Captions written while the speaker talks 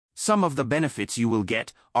Some of the benefits you will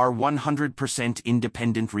get are 100%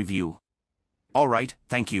 independent review. Alright,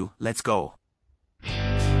 thank you, let's go.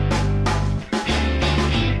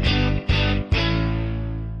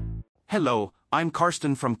 Hello, I'm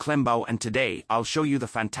Karsten from Klemmbau, and today I'll show you the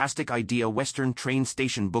fantastic idea Western Train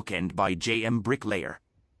Station Bookend by JMBricklayer.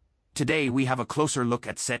 Today we have a closer look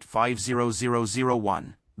at set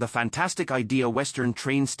 50001, the fantastic idea Western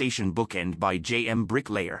Train Station Bookend by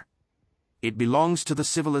JMBricklayer. It belongs to the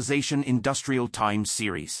Civilization Industrial Times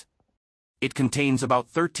series. It contains about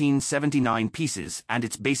 1379 pieces, and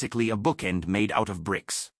it's basically a bookend made out of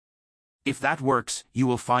bricks. If that works, you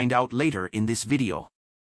will find out later in this video.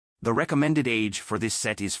 The recommended age for this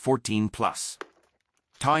set is 14+.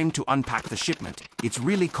 Time to unpack the shipment. It's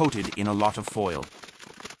really coated in a lot of foil.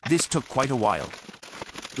 This took quite a while.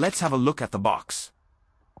 Let's have a look at the box.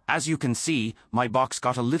 As you can see, my box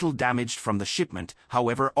got a little damaged from the shipment,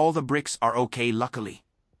 however all the bricks are okay luckily.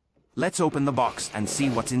 Let's open the box and see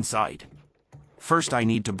what's inside. First I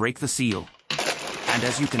need to break the seal. And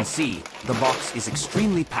as you can see, the box is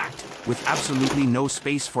extremely packed, with absolutely no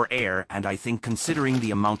space for air, and I think considering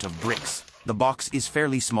the amount of bricks, the box is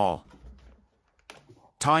fairly small.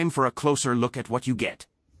 Time for a closer look at what you get.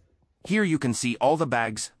 Here you can see all the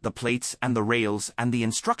bags, the plates and the rails and the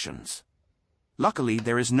instructions. Luckily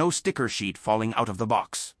there is no sticker sheet falling out of the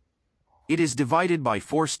box. It is divided by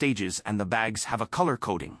 4 stages and the bags have a color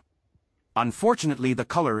coding. Unfortunately the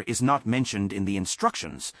color is not mentioned in the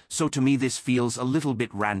instructions, so to me this feels a little bit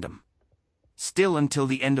random. Still, until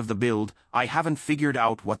the end of the build, I haven't figured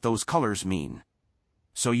out what those colors mean.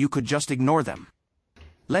 So you could just ignore them.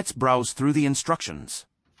 Let's browse through the instructions.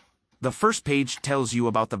 The first page tells you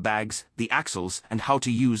about the bags, the axles, and how to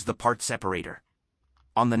use the part separator.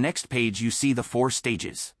 On the next page you see the 4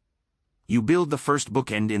 stages. You build the first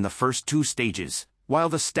bookend in the first 2 stages, while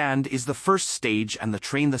the stand is the first stage and the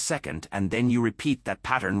train the second, and then you repeat that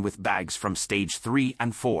pattern with bags from stage 3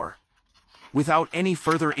 and 4. Without any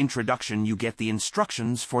further introduction you get the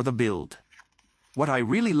instructions for the build. What I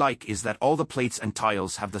really like is that all the plates and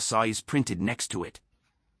tiles have the size printed next to it.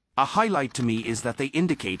 A highlight to me is that they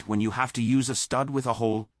indicate when you have to use a stud with a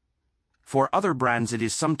hole. For other brands it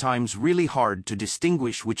is sometimes really hard to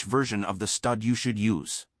distinguish which version of the stud you should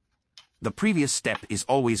use. The previous step is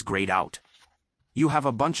always grayed out. You have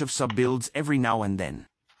a bunch of sub-builds every now and then.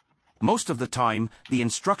 Most of the time, the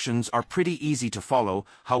instructions are pretty easy to follow,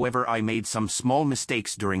 however I made some small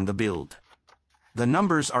mistakes during the build. The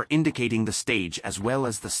numbers are indicating the stage as well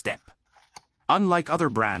as the step. Unlike other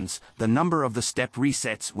brands, the number of the step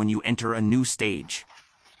resets when you enter a new stage.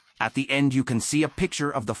 At the end you can see a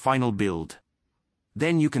picture of the final build.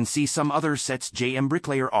 Then you can see some other sets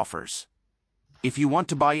JMBricklayer offers. If you want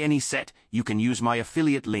to buy any set, you can use my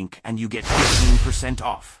affiliate link and you get 15%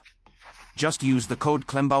 off. Just use the code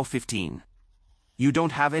Klemmbau15. You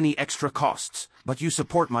don't have any extra costs, but you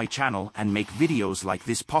support my channel and make videos like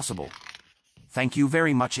this possible. Thank you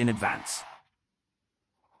very much in advance.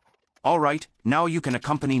 Alright, now you can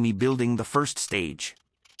accompany me building the first stage.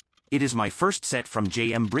 It is my first set from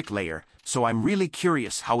JMBricklayer, so I'm really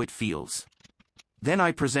curious how it feels. Then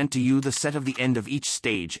I present to you the set of the end of each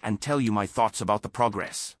stage and tell you my thoughts about the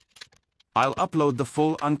progress. I'll upload the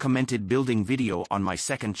full uncommented building video on my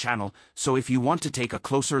second channel, so if you want to take a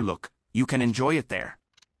closer look, you can enjoy it there.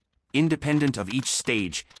 Independent of each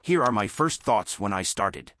stage, here are my first thoughts when I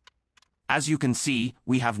started. As you can see,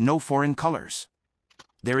 we have no foreign colors.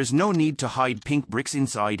 There is no need to hide pink bricks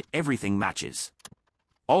inside, everything matches.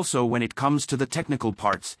 Also, when it comes to the technical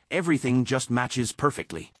parts, everything just matches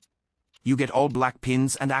perfectly. You get all black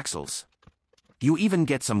pins and axles. You even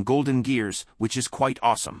get some golden gears, which is quite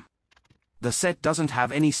awesome. The set doesn't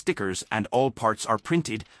have any stickers and all parts are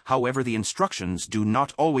printed, however the instructions do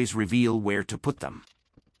not always reveal where to put them.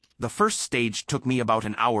 The first stage took me about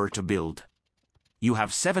an hour to build. You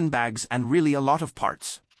have 7 bags and really a lot of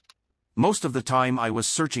parts. Most of the time I was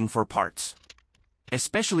searching for parts.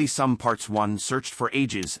 Especially some parts one searched for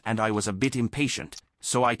ages and I was a bit impatient.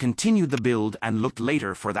 So I continued the build and looked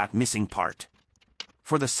later for that missing part.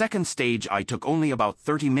 For the second stage I took only about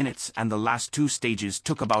 30 minutes and the last 2 stages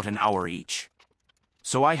took about an hour each.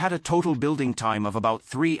 So I had a total building time of about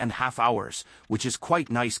 3.5 hours, which is quite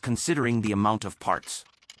nice considering the amount of parts.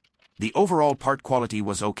 The overall part quality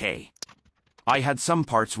was okay. I had some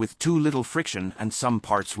parts with too little friction and some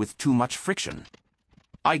parts with too much friction.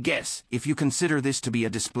 I guess, if you consider this to be a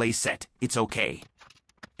display set, it's okay.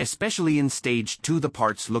 Especially in stage 2 the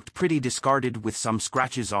parts looked pretty discarded with some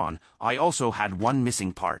scratches on. I also had one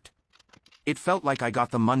missing part. It felt like I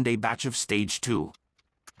got the Monday batch of stage 2.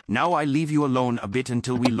 Now I leave you alone a bit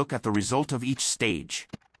until we look at the result of each stage.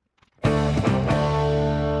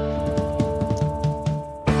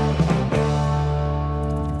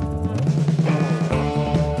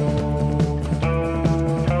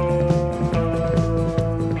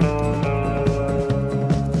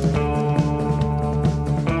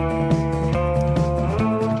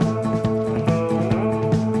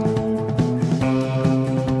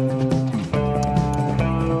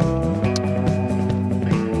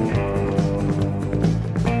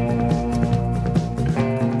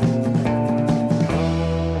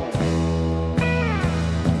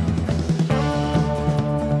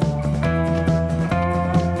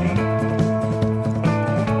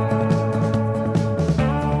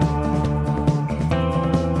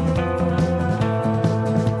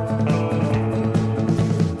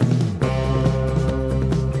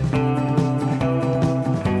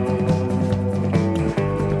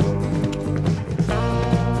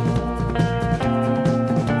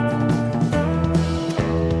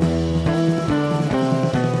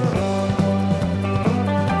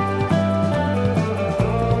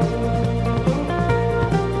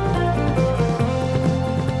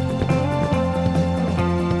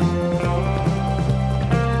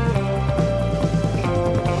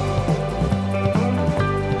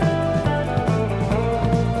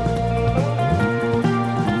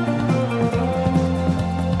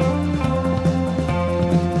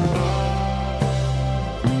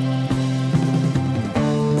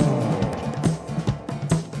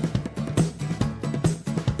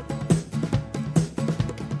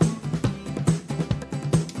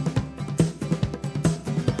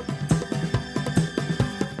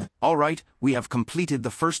 Alright, we have completed the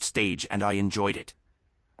first stage and I enjoyed it.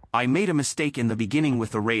 I made a mistake in the beginning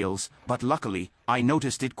with the rails, but luckily, I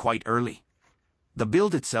noticed it quite early. The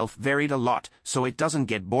build itself varied a lot, so it doesn't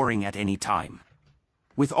get boring at any time.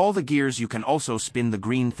 With all the gears you can also spin the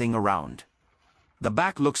green thing around. The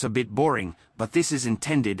back looks a bit boring, but this is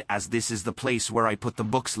intended as this is the place where I put the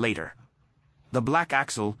books later. The black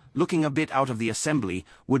axle, looking a bit out of the assembly,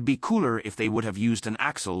 would be cooler if they would have used an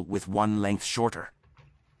axle with one length shorter.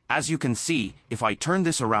 As you can see, if I turn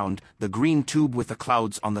this around, the green tube with the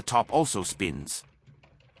clouds on the top also spins.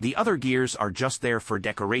 The other gears are just there for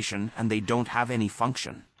decoration and they don't have any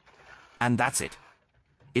function. And that's it.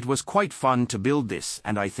 It was quite fun to build this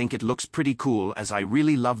and I think it looks pretty cool as I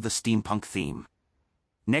really love the steampunk theme.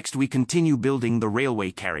 Next we continue building the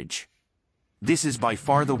railway carriage. This is by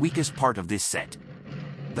far the weakest part of this set.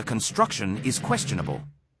 The construction is questionable.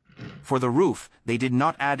 For the roof, they did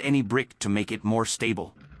not add any brick to make it more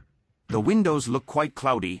stable. The windows look quite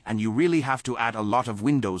cloudy and you really have to add a lot of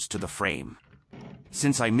windows to the frame.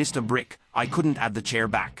 Since I missed a brick, I couldn't add the chair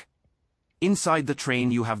back. Inside the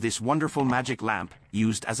train you have this wonderful magic lamp,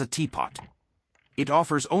 used as a teapot. It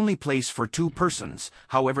offers only place for 2 persons,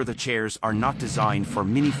 however the chairs are not designed for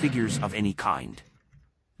minifigures of any kind.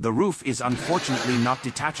 The roof is unfortunately not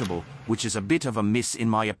detachable, which is a bit of a miss in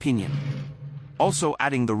my opinion. Also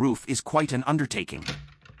adding the roof is quite an undertaking.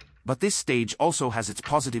 But this stage also has its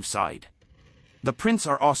positive side. The prints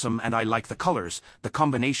are awesome and I like the colors, the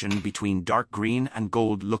combination between dark green and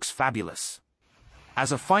gold looks fabulous.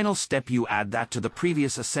 As a final step you add that to the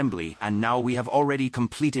previous assembly and now we have already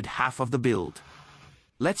completed half of the build.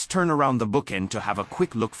 Let's turn around the bookend to have a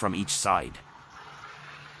quick look from each side.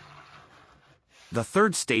 The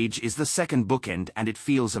third stage is the second bookend and it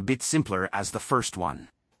feels a bit simpler as the first one.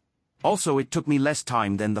 Also it took me less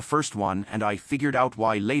time than the first one and I figured out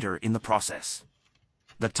why later in the process.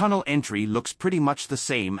 The tunnel entry looks pretty much the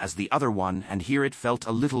same as the other one and here it felt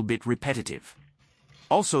a little bit repetitive.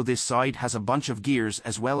 Also this side has a bunch of gears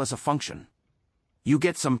as well as a function. You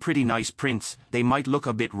get some pretty nice prints, they might look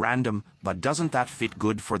a bit random, but doesn't that fit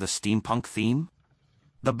good for the steampunk theme?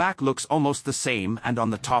 The back looks almost the same and on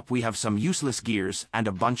the top we have some useless gears and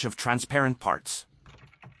a bunch of transparent parts.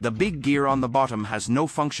 The big gear on the bottom has no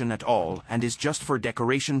function at all and is just for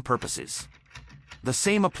decoration purposes. The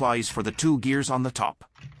same applies for the 2 gears on the top.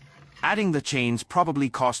 Adding the chains probably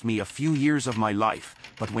cost me a few years of my life,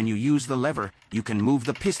 but when you use the lever, you can move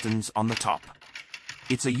the pistons on the top.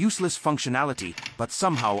 It's a useless functionality, but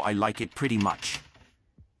somehow I like it pretty much.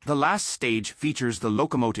 The last stage features the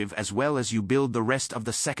locomotive as well as you build the rest of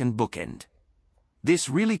the second bookend. This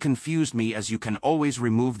really confused me as you can always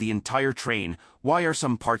remove the entire train. Why are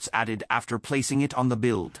some parts added after placing it on the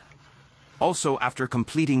build? Also after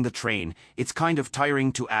completing the train, it's kind of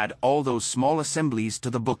tiring to add all those small assemblies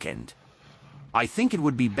to the bookend. I think it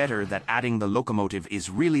would be better that adding the locomotive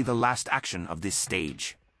is really the last action of this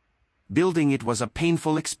stage. Building it was a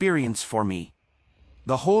painful experience for me.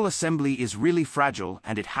 The whole assembly is really fragile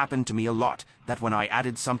and it happened to me a lot that when I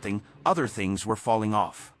added something, other things were falling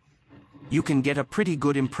off. You can get a pretty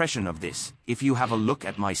good impression of this if you have a look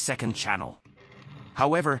at my second channel.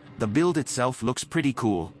 However, the build itself looks pretty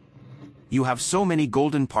cool. You have so many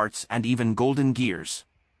golden parts and even golden gears.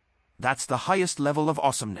 That's the highest level of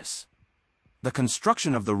awesomeness. The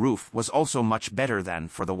construction of the roof was also much better than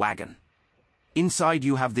for the wagon. Inside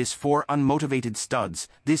you have this 4 unmotivated studs,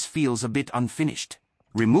 this feels a bit unfinished.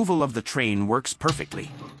 Removal of the train works perfectly.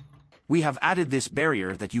 We have added this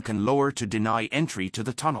barrier that you can lower to deny entry to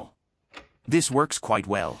the tunnel. This works quite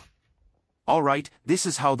well. Alright, this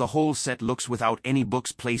is how the whole set looks without any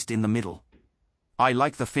books placed in the middle. I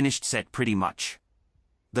like the finished set pretty much.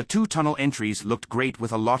 The 2 tunnel entries looked great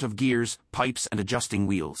with a lot of gears, pipes and adjusting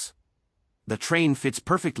wheels. The train fits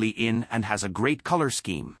perfectly in and has a great color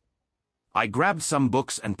scheme. I grabbed some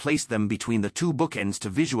books and placed them between the 2 bookends to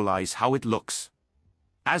visualize how it looks.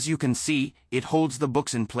 As you can see, it holds the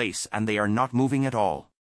books in place and they are not moving at all.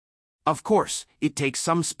 Of course, it takes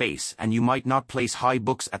some space and you might not place high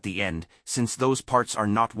books at the end, since those parts are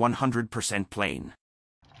not 100% plain.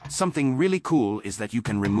 Something really cool is that you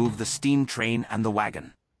can remove the steam train and the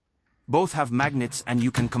wagon. Both have magnets and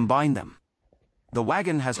you can combine them. The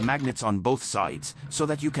wagon has magnets on both sides, so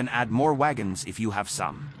that you can add more wagons if you have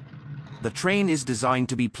some. The train is designed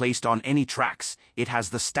to be placed on any tracks, it has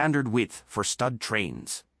the standard width for stud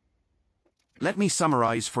trains. Let me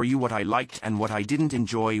summarize for you what I liked and what I didn't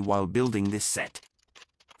enjoy while building this set.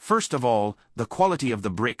 First of all, the quality of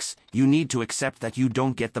the bricks. You need to accept that you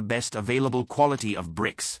don't get the best available quality of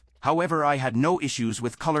bricks. However, I had no issues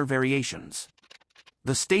with color variations.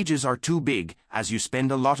 The stages are too big, as you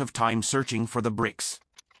spend a lot of time searching for the bricks.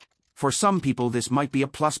 For some people this might be a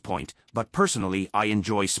plus point, but personally I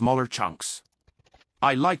enjoy smaller chunks.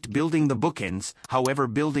 I liked building the bookends, however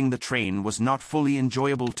building the train was not fully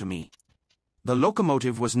enjoyable to me. The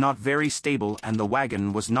locomotive was not very stable and the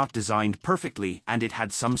wagon was not designed perfectly and it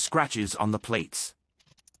had some scratches on the plates.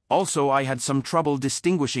 Also I had some trouble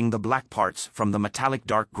distinguishing the black parts from the metallic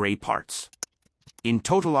dark gray parts. In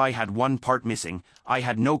total I had one part missing. I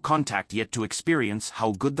had no contact yet to experience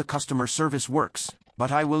how good the customer service works,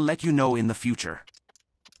 but I will let you know in the future.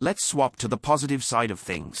 Let's swap to the positive side of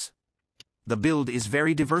things. The build is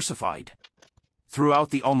very diversified. Throughout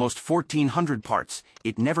the almost 1400 parts,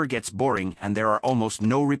 it never gets boring and there are almost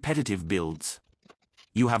no repetitive builds.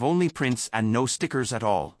 You have only prints and no stickers at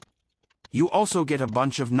all. You also get a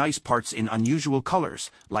bunch of nice parts in unusual colors,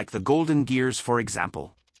 like the golden gears for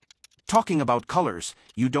example. Talking about colors,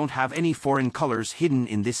 you don't have any foreign colors hidden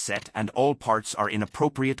in this set and all parts are in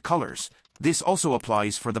appropriate colors. This also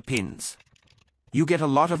applies for the pins. You get a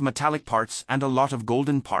lot of metallic parts and a lot of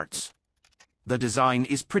golden parts. The design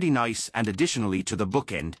is pretty nice and additionally to the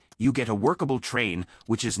bookend, you get a workable train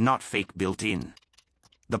which is not fake built in.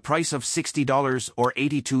 The price of $60 or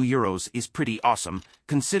 €82 is pretty awesome,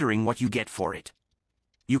 considering what you get for it.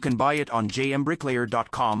 You can buy it on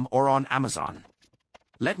JMBricklayer.com or on Amazon.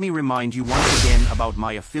 Let me remind you once again about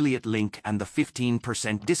my affiliate link and the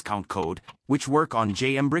 15% discount code, which work on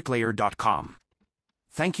JMBricklayer.com.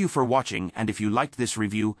 Thank you for watching and if you liked this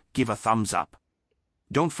review, give a thumbs up.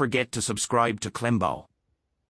 Don't forget to subscribe to Klembo.